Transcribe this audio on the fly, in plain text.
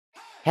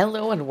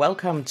Hello and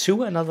welcome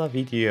to another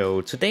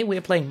video. Today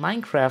we're playing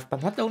Minecraft,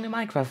 but not only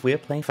Minecraft, we're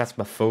playing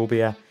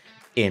Phasmophobia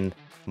in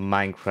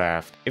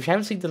Minecraft. If you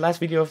haven't seen the last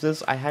video of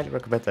this, I highly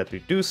recommend that you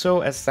do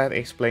so, as that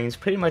explains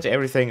pretty much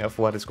everything of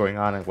what is going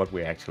on and what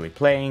we're actually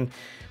playing.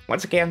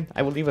 Once again,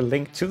 I will leave a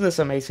link to this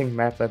amazing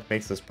map that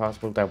makes this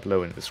possible down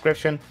below in the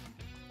description.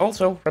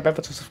 Also,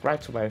 remember to subscribe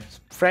to my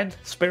friend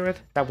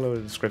Spirit down below in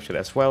the description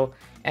as well.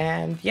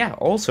 And yeah,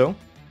 also,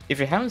 if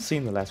you haven't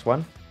seen the last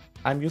one,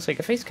 I'm using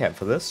a face cam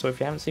for this, so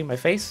if you haven't seen my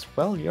face,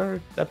 well, you're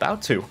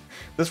about to.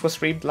 This was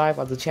streamed live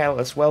on the channel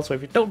as well, so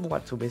if you don't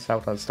want to miss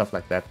out on stuff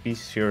like that, be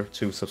sure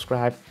to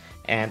subscribe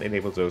and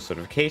enable those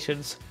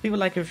notifications. Leave a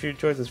like if you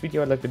enjoyed this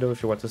video and let me know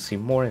if you want to see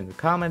more in the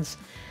comments.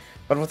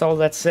 But with all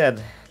that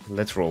said,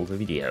 let's roll the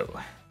video.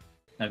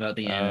 I got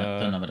the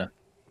thermometer.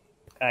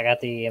 I got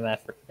the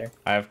EMF reader.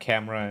 I have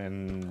camera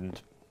and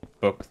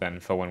book then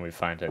for when we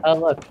find it. Oh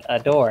look, a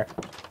door.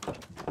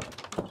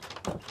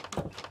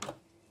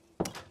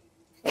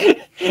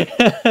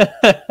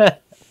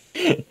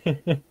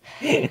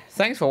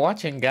 Thanks for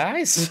watching,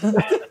 guys.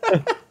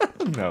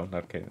 No,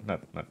 not kidding.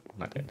 Not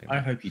kidding. I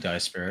hope you die,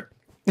 Spirit.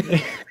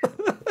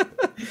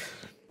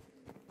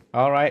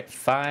 All right,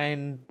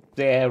 find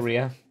the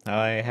area.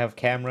 I have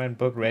camera and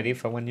book ready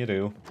for when you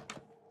do.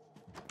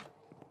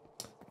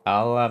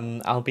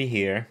 I'll be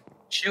here.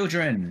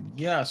 Children,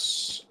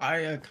 yes,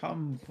 I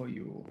come for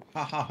you.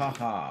 Ha ha ha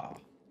ha.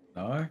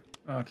 No?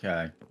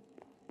 Okay.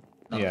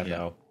 Not Yeah, yet.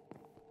 no.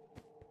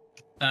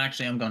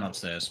 Actually, I'm going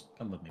upstairs.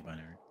 Come with me,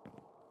 Binary.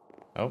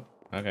 Oh,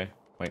 okay.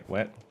 Wait,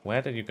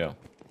 where did you go?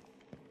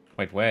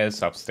 Wait, where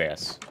is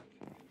upstairs?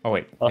 Oh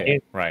wait, Well, here,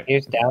 right.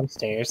 Here's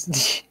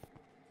downstairs.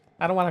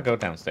 I don't want to go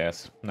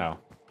downstairs. No.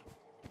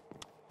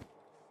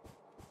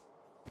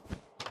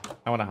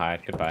 I want to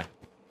hide. Goodbye.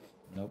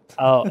 Nope.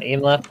 Oh,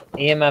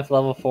 EMF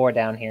level 4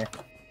 down here.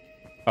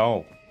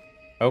 Oh,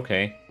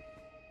 okay.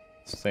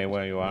 Stay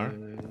where you are.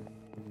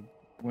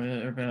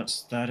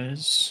 Whereabouts that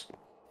is?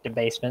 The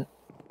basement.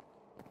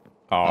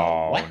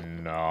 Oh, what?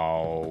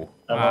 no.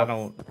 Oh, I well.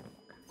 don't...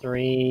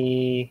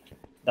 3.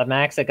 The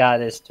max I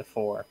got is to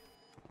 4.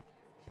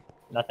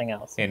 Nothing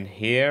else. In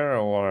here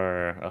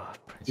or... Oh,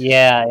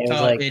 Yeah, it was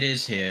Oh, like it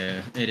is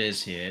here. It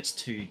is here. It's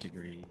 2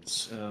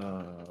 degrees.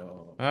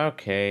 Oh.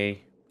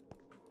 okay.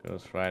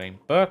 Ghostwriting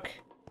book.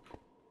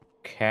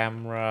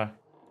 Camera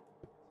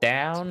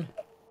down.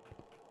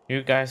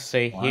 You guys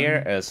stay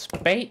here as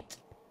bait.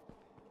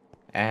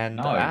 And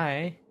No.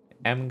 I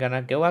am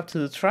gonna go up to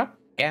the truck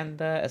and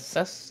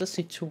assess the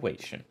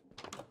situation.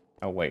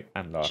 Oh wait,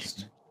 I'm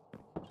lost.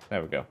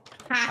 There we go.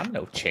 I'm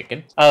no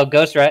chicken. oh,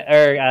 ghost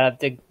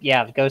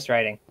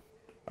writing.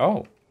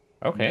 Oh,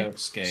 okay. No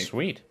escape.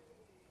 Sweet.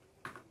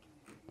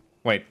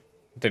 Wait,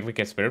 did we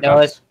get spirit No,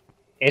 box?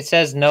 It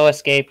says no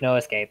escape, no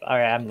escape. All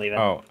right, I'm leaving.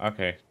 Oh,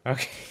 okay.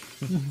 Okay.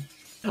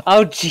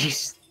 Oh,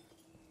 jeez.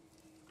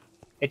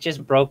 It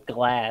just broke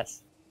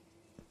glass.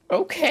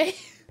 Okay.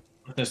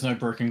 There's no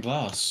broken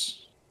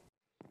glass.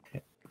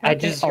 I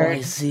just Oh, heard.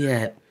 I see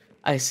it.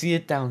 I see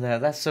it down there.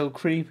 That's so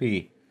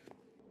creepy.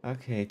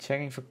 Okay,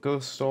 checking for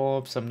ghost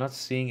orbs. I'm not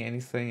seeing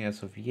anything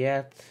as of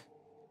yet.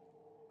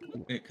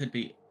 It could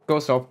be.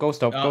 Ghost orb,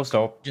 ghost orb, Oh, ghost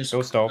orb, Just,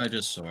 ghost orb. I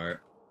just saw it.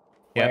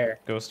 Yep, Where?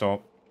 ghost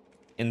orb.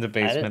 In the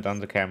basement on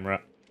the camera.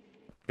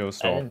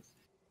 Ghost orb.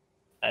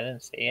 I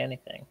didn't see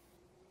anything.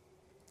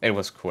 It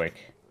was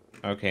quick.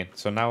 Okay,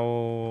 so now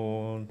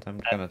I'm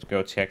gonna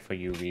go check for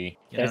UV.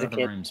 Get There's out a of the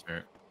kid. room,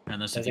 Spirit.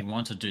 Unless There's if you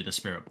want to do the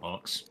Spirit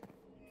box.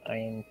 I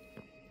mean,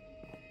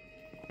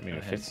 I mean, Go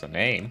if ahead. it's the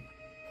name.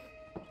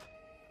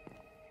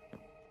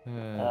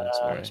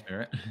 Spirit,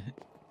 Spirit.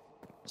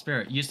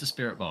 Spirit, use the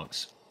Spirit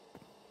box.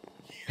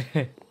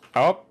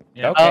 Oh,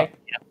 Yeah. okay. oh,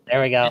 yeah,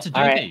 there we go. It's a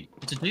All doopy. right,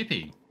 It's a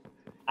doopy.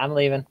 I'm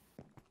leaving.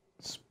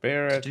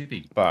 Spirit It's a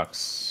doopy.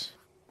 box.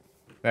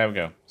 There we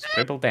go.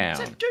 Scribble down.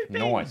 doopy.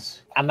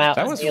 Noise. I'm out.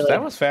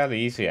 That was fairly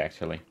easy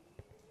actually.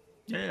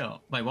 Yeah.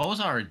 Wait, what was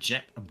our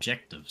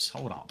objectives?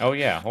 Hold on. Oh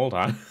yeah, hold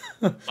on.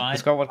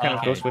 Discover what kind of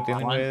Okay. ghost we're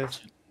dealing with.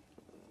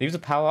 Leave the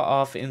power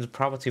off in the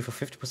property for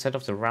 50%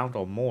 of the round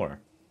or more.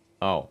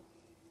 Oh.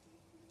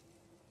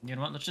 You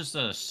know what? Let's just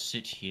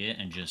sit here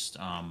and just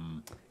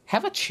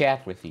Have a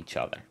chat with each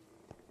other.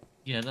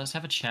 yeah, let's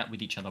have a chat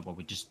with each other while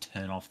we just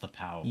turn off the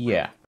power.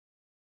 Yeah.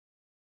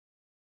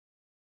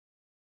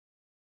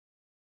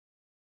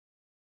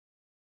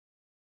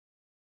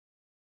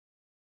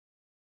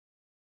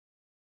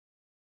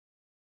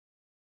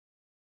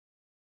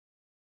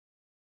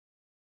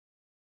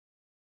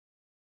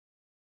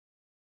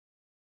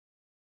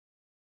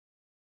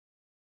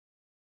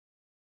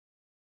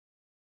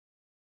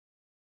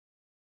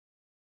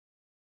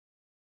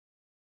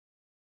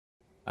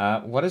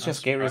 What is your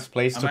scariest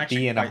place to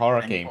be in a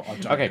horror game?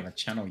 Okay,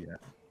 Channel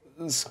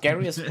yet.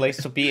 scariest place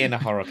to be in a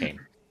horror game.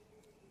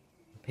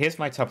 Here's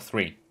my top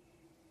 3.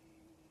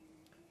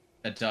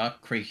 A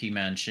dark, creaky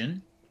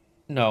mansion.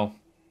 No.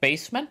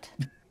 Basement?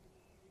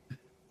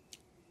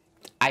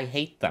 I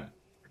hate them.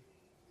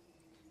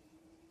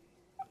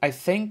 I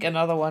think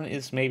another one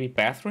is maybe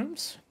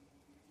bathrooms.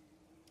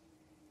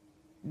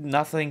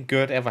 Nothing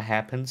good ever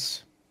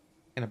happens.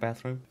 In a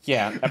bathroom?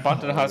 Yeah,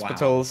 abandoned Oh,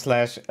 hospital wow.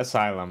 slash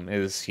asylum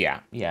is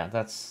yeah.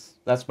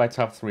 That's my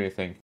top 3, I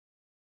think.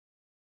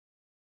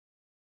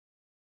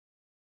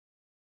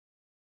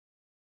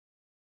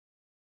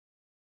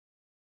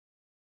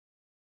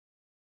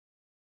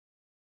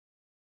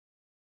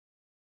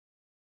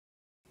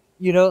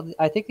 You know,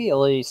 I think the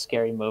only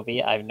scary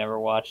movie I've never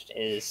watched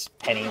is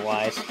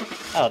Pennywise.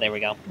 Oh, there we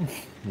go.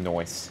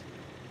 Noise.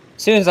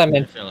 As soon as I'm I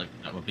in, feel like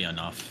that would be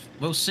enough.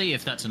 We'll see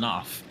if that's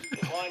enough. The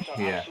clients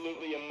are Yeah.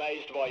 absolutely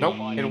amazed by Nope, your it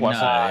findings.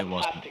 wasn't.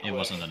 No, Fantastic it work.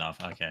 wasn't enough.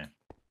 Okay.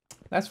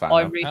 That's fine oh,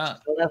 I though. reached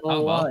level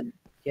oh, well. 1.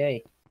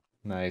 Yay.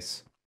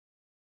 Nice.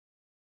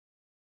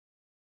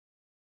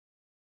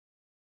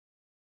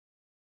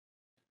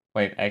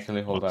 Wait,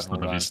 actually, hold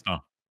on.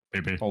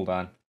 Baby. Hold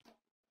on.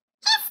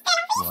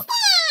 What?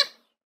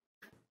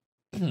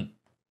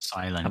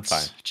 Silence,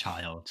 fine.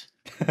 child.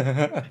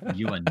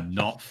 You are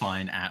not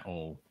fine at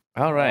all.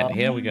 All right,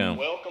 here we go.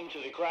 Welcome to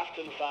the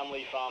Grafton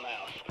family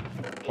farmhouse.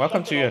 There's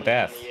Welcome to something your obvious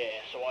death. in the air,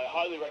 so I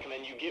highly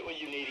recommend you get what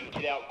you need and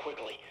get out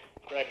quickly.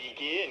 Grab your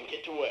gear and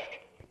get to work.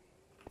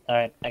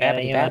 Alright, I got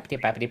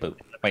Babbity-babbity-boop.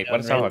 Wait, what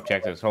is our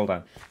objectives? Hold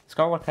on.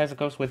 Score what kinds of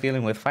ghosts we're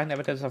dealing with. Find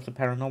evidence of the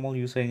paranormal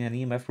using an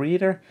EMF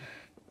reader.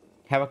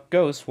 Have a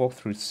ghost walk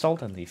through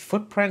salt and leave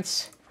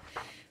footprints.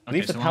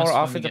 Leave the power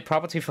off in the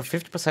property for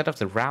 50% of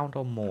the round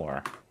or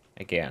more.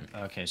 Again.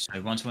 Okay, so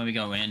once when we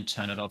go in,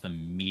 turn it off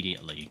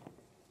immediately.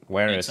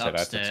 Where It's is it?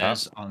 At the top?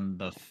 upstairs on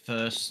the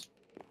first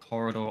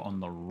corridor on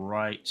the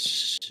right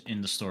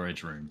in the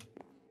storage room.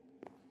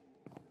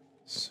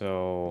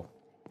 So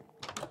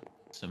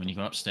when you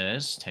go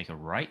upstairs, take a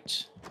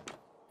right,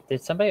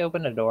 Did somebody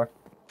open a door?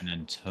 and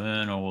then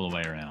turn all the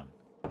way around.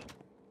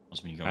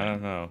 That's when you go I in.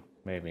 don't know.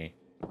 Maybe.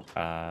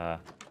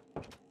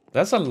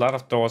 There's a lot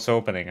of doors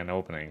opening and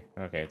opening.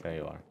 Okay, there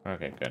you are.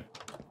 Okay, good.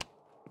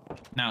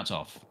 Now it's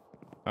off.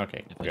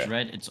 Okay, If it's good.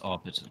 red, it's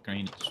off. If it's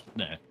green, it's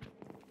there.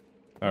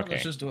 Well, Okay.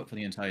 let's just do it for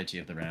the entirety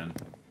of the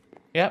round.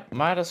 Yeah,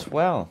 might as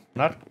well.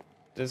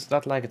 It's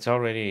not like it's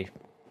already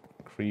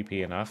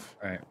creepy enough.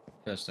 Alright,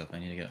 first up, I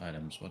need to get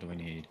items. What do we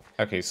need?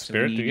 Okay, So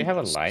Spirit, we do you need have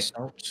a light?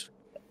 salt.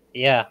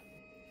 Yeah.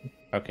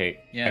 Okay,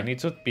 Yeah, I need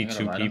to be I got a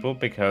 2 lighter. people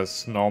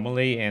because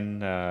normally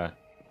in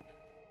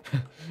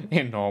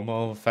in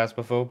normal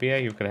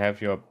Phasmophobia you could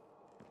have your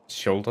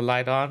shoulder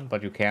light on,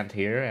 but you can't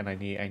hear, and I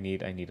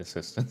need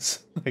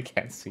assistance. I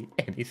can't see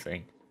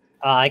anything.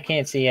 I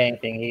can't see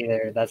anything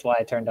either. That's why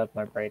I turned up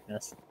my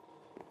brightness.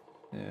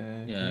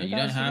 Yeah, you don't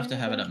guys see have to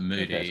have it anything? at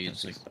You guys moody. can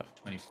It's see like stuff.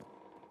 24,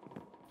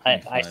 I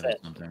 25 said, or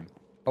something.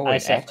 Oh I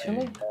wait, said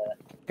actually, 50.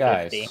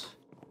 guys,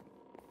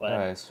 What?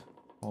 guys,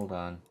 hold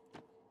on.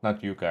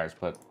 Not you guys,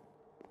 but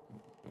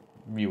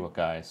viewer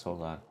guys.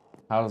 Hold on.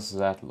 How does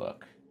that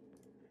look?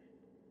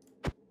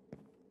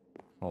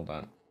 Hold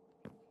on.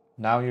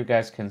 Now you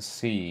guys can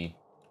see,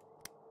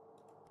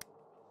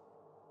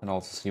 and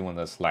also see when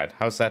there's light.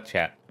 How's that,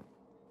 chat?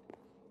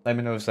 Let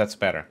me know if that's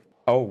better.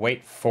 Oh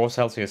wait, 4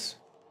 Celsius.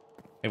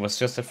 It was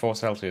just at 4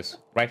 Celsius.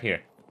 Right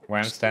here, where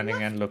I'm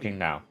standing and looking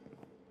now.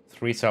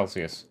 3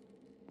 Celsius.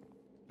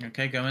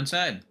 Okay, go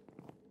inside.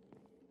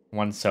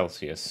 1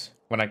 Celsius.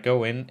 When I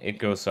go in, it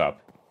goes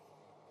up.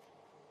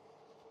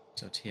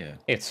 So it's here.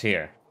 It's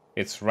here.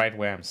 It's right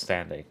where I'm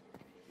standing.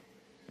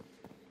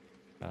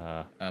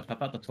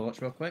 Pop out the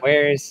torch real quick.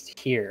 Where's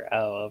here?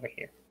 Oh, over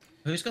here.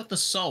 Who's got the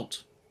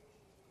salt?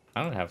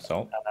 I don't have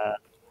salt.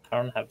 I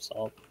don't have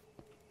salt.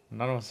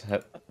 None of us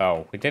had...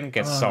 Oh, we didn't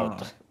get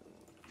salt.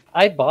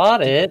 I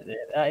bought it.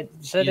 I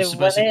said You're it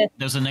supposed went to, in.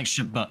 there's an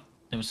extra button.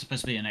 There was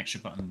supposed to be an extra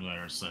button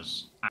where it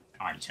says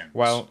items.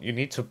 Well, you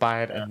need to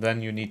buy it and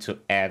then you need to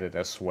add it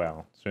as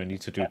well. So you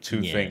need to do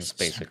 2 things,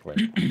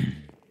 basically.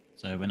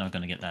 So we're not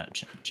going to get that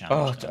Oh,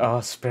 challenge done.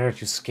 oh, Spirit,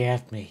 you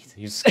scared me.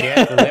 You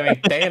scared the living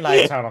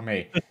daylights out of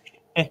me.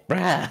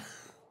 Bruh.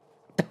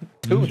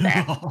 Don't do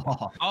that.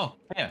 Oh,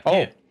 here, Oh,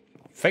 here.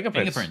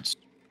 fingerprints. Fingerprints.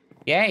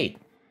 Yay.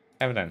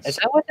 Evidence. Is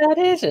that what that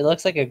is? It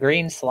looks like a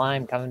green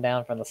slime coming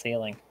down from the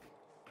ceiling.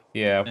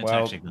 Yeah, It's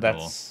well, actually the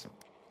door.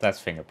 that's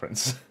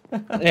fingerprints.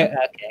 Yeah,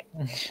 okay.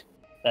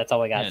 That's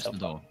all we got Yeah, it's so the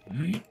far.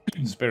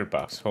 door. Spirit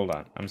box. Hold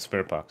on. I'm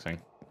spirit boxing.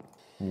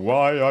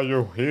 Why are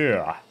you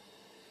here?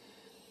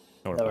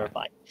 No So we're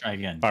reply. fine. Try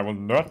again. I will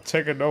not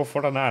take a no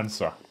for an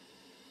answer.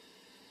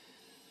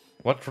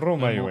 What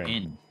room are you Walk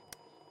in?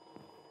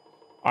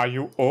 Are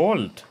you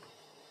old?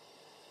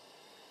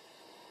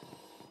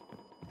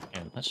 Yeah,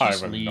 let's I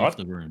just will leave not.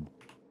 the room.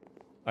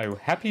 Are you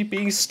happy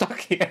being stuck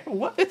here?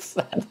 What is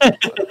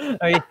that?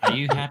 Are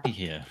you happy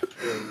here? Are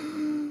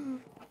you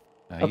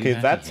Okay,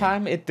 happy that here?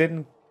 time it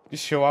didn't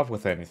show up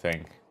with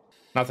anything.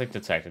 Nothing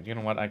detected. You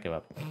know what? I give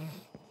up.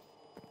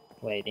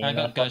 Wait, I you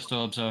got know, ghost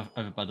orbs over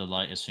by the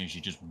light as soon as you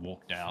just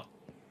walked out.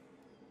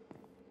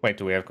 Wait,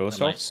 do we have ghost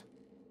The orbs? lights-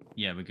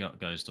 Yeah, we got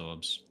ghost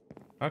orbs.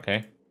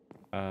 Okay.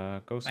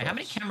 Ghost Wait, how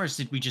many orbs. cameras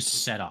did we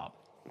just set up?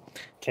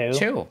 2?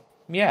 2.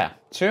 Yeah,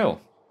 2.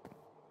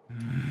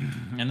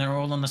 And they're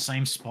all on the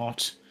same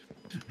spot.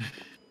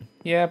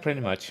 Yeah,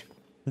 pretty much.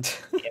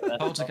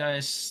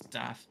 Poltergeist,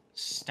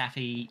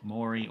 Staffy,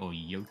 Mori, or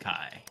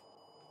Yokai.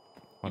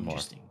 One more.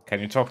 Interesting. Can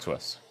you talk to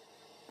us?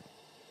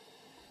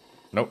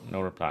 Nope,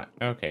 no reply.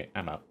 Okay,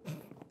 I'm out.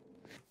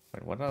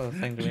 Wait, what other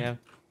thing do we have?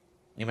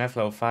 EMF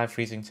level 5,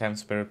 freezing temp,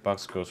 spirit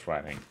box, ghost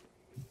writing.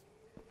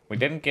 We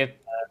didn't get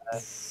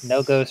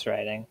No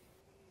ghostwriting.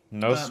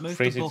 no Move the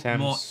freezing book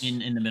more temps.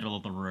 in the middle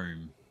of the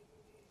room.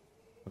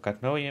 We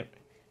got no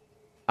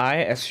I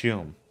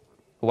assume.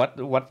 What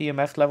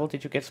EMF level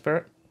did you get,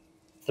 Spirit?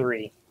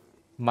 3.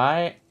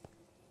 My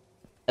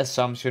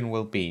assumption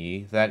will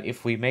be that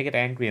if we make it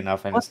angry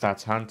enough and it What?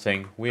 starts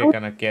hunting, we're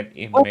gonna get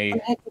What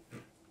the heck?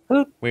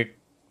 Who?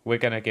 we're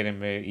gonna get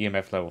him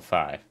EMF level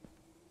 5.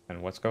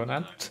 And what's going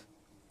on?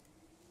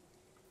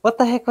 What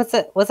the heck was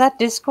that? Was that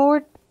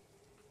Discord?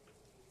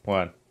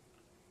 What?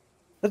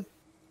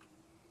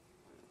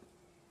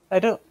 I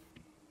don't.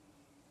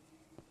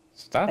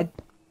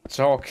 Stop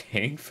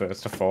talking,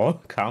 first of all.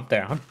 Calm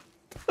down.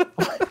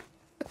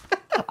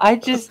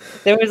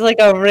 There was like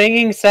a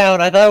ringing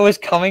sound. I thought it was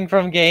coming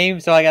from game,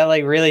 so I got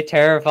like really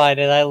terrified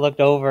and I looked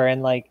over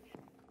and like,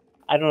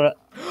 I don't know.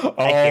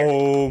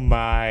 Oh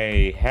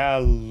my,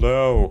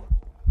 hello.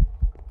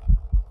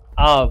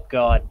 Oh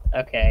god,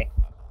 okay.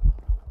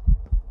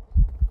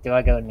 Do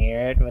I go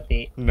near it with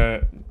the...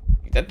 No,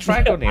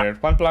 try go near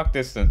it. 1 block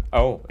distance.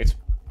 Oh,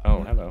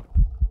 hello.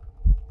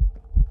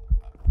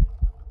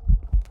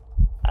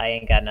 I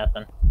ain't got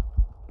nothing.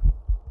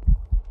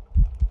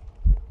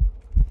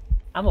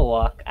 I'm a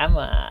walk. I'm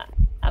a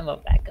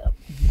back up.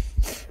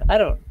 I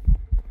don't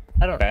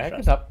Back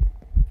it up.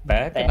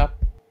 Back it up.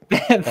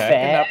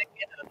 Back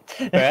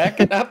Back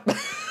it up.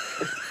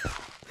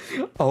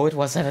 Oh, it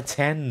was at a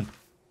 10.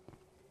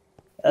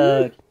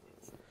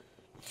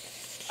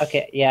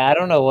 Okay, yeah, I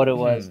don't know what it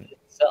was.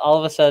 So all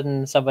of a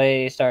sudden,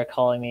 somebody started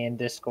calling me in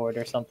Discord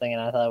or something,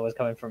 and I thought it was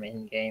coming from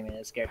in-game, and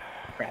it scared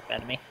the crap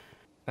out of me.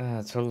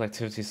 Total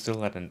activity is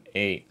still at an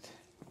 8.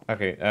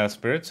 Okay,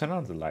 Spirit, turn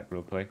on the light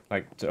real quick.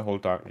 Like, to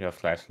hold dark your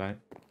flashlight.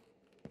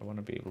 I want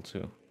to be able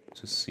to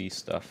see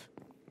stuff.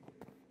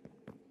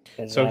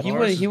 So he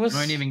was...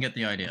 I don't even get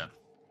the idea.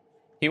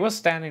 He was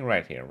standing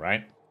right here,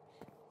 right?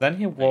 Then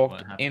he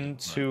walked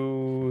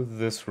into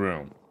this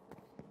room.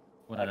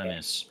 What did I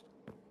miss?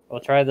 We'll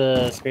try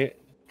the spirit.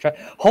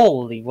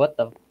 Holy, what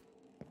the...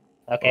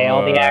 Okay,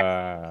 all the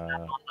actions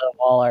on the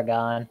wall are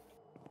gone.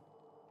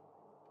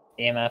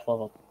 EMF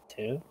level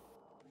 2?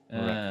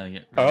 Right. Yeah.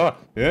 Oh,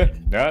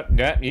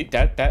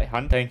 that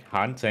hunting.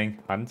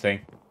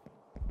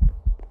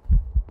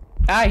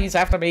 Ah, he's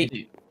after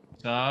me.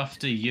 It's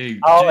after you.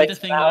 Oh, do the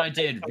thing that I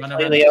did. Run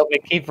around. Open.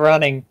 Keep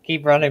running, Do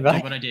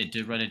what I did.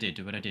 Do what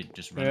I did.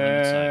 Just run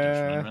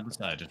around the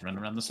side. Just run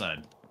around the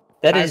side.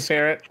 That Hi, is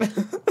Spirit.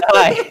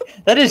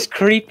 that is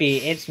creepy.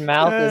 Its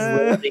mouth is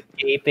literally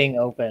gaping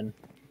open.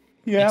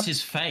 Yeah. It's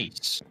his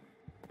face.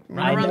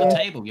 Run around the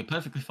table. You're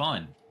perfectly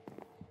fine.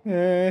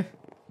 Oh,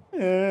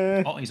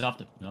 he's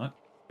after. No.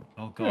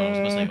 Oh god, I was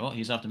gonna say. Oh,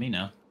 he's after me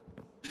now.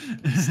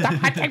 Stop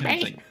hunting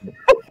me!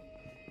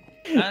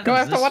 Go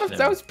after one of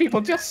those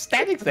people just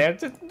standing there.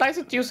 Just nice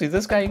and juicy.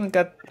 This guy even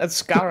got a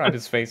scar on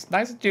his face.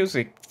 Nice and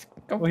juicy.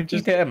 Go eat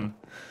him.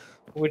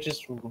 We're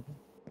just...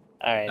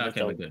 Alright,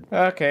 Okay, we're good.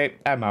 Okay,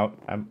 I'm out.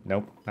 I'm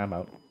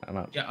out.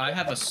 Yeah, I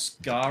have a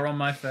scar on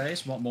my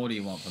face. What more do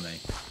you want from me?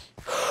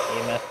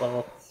 EMF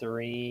level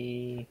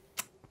 3.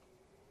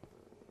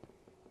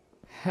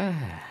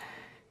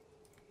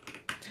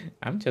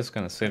 I'm just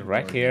gonna sit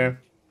right here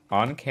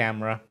on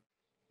camera,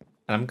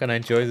 and I'm gonna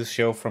enjoy the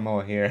show from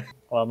over here.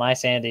 Well, my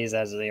sanity is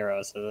at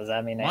 0, so does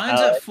that mean... Mine's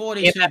at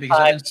 42 EMF because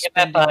I've been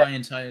spending my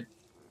entire...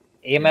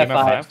 EMF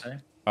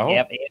 5. Oh,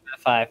 Yep, EMF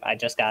 5. I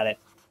just got it.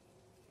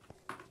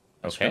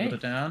 okay. Scribbled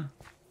it down.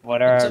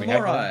 What are...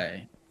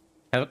 Samurai.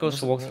 Have it goes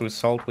to walk through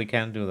salt. We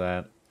can't do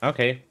that.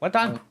 Okay, we're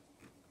done.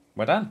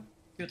 We're done.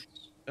 Good.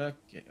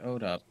 Okay,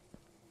 hold up.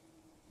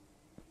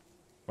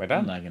 We're I'm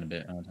done. lagging a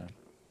bit, aren't I?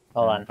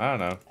 Hold on. I don't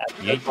know.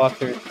 Let's walk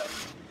through.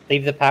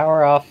 Leave the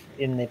power off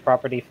in the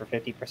property for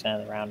 50%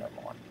 of the round or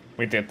more.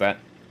 We did that.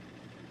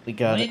 We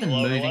got it. Even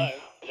moving. Is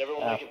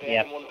everyone making pants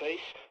yep. in one piece?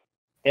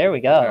 There we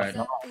go. Alright.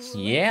 Nice.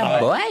 Yeah,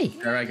 boy.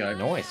 There I go.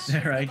 Nice.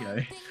 There I go.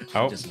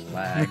 Oh. Just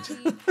lagged.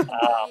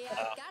 Oh,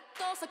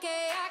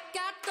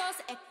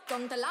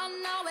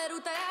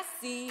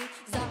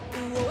 Za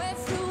uo e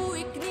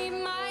fruik ni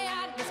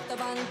maja,